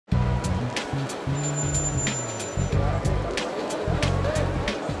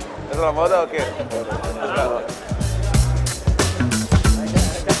¿Es la moda o qué?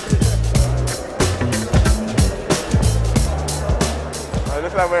 It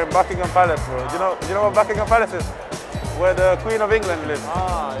looks like we're in Buckingham Palace, bro. Do you know what Buckingham Palace is? Where the Queen of England lives.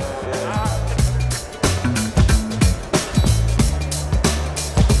 Ah, yeah.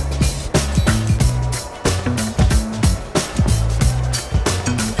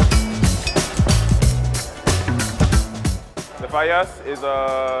 The Fallas is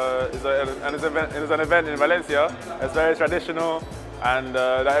an event in Valencia. It's very traditional and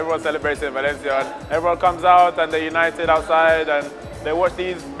that everyone celebrates in Valencia. And everyone comes out and they're united outside and they watch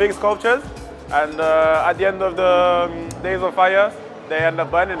these big sculptures. And at the end of the days of Fallas, they end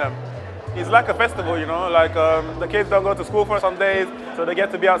up burning them. It's like a festival, you know, like the kids don't go to school for some days, so they get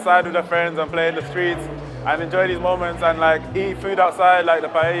to be outside with their friends and play in the streets and enjoy these moments and like eat food outside, like the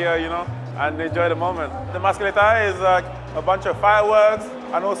paella, you know, and enjoy the moment. The Mascletà is like a bunch of fireworks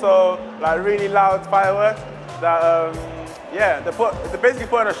and also like really loud fireworks that, yeah, they basically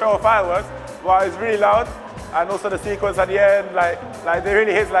put on a show of fireworks, but it's really loud. And also the sequence at the end, like they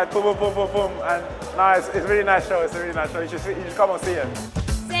really hits like boom, boom, boom, boom, boom. And no, it's a really nice show. It's a really nice show. You should come and see it.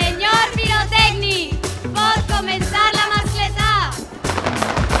 Señor Pirotecnic, por comenzar la Mascletà.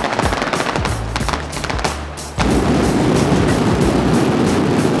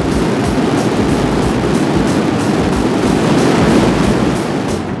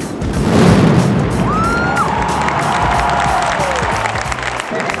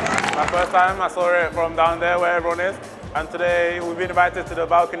 First time I saw it from down there where everyone is, and today we've been invited to the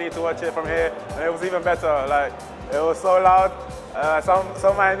balcony to watch it from here, and it was even better. Like, it was so loud. Some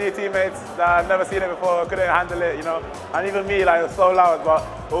of my new teammates that I've never seen it before couldn't handle it, you know, and even me, like, it was so loud. But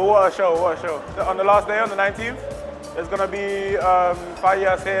what a show, what a show. On the last day, on the 19th, there's gonna be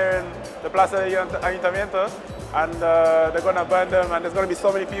Fallas here in the Plaza Ayuntamiento, and they're gonna burn them, and there's gonna be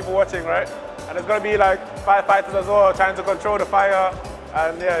so many people watching, right? And there's gonna be like firefighters as well trying to control the fire.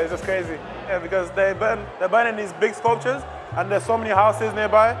 And yeah, it's just crazy. Yeah, because they're burning these big sculptures and there's so many houses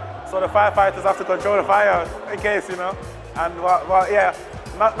nearby, so the firefighters have to control the fire in case, you know. And well yeah,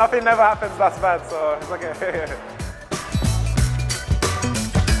 nothing never happens that's bad, so it's okay.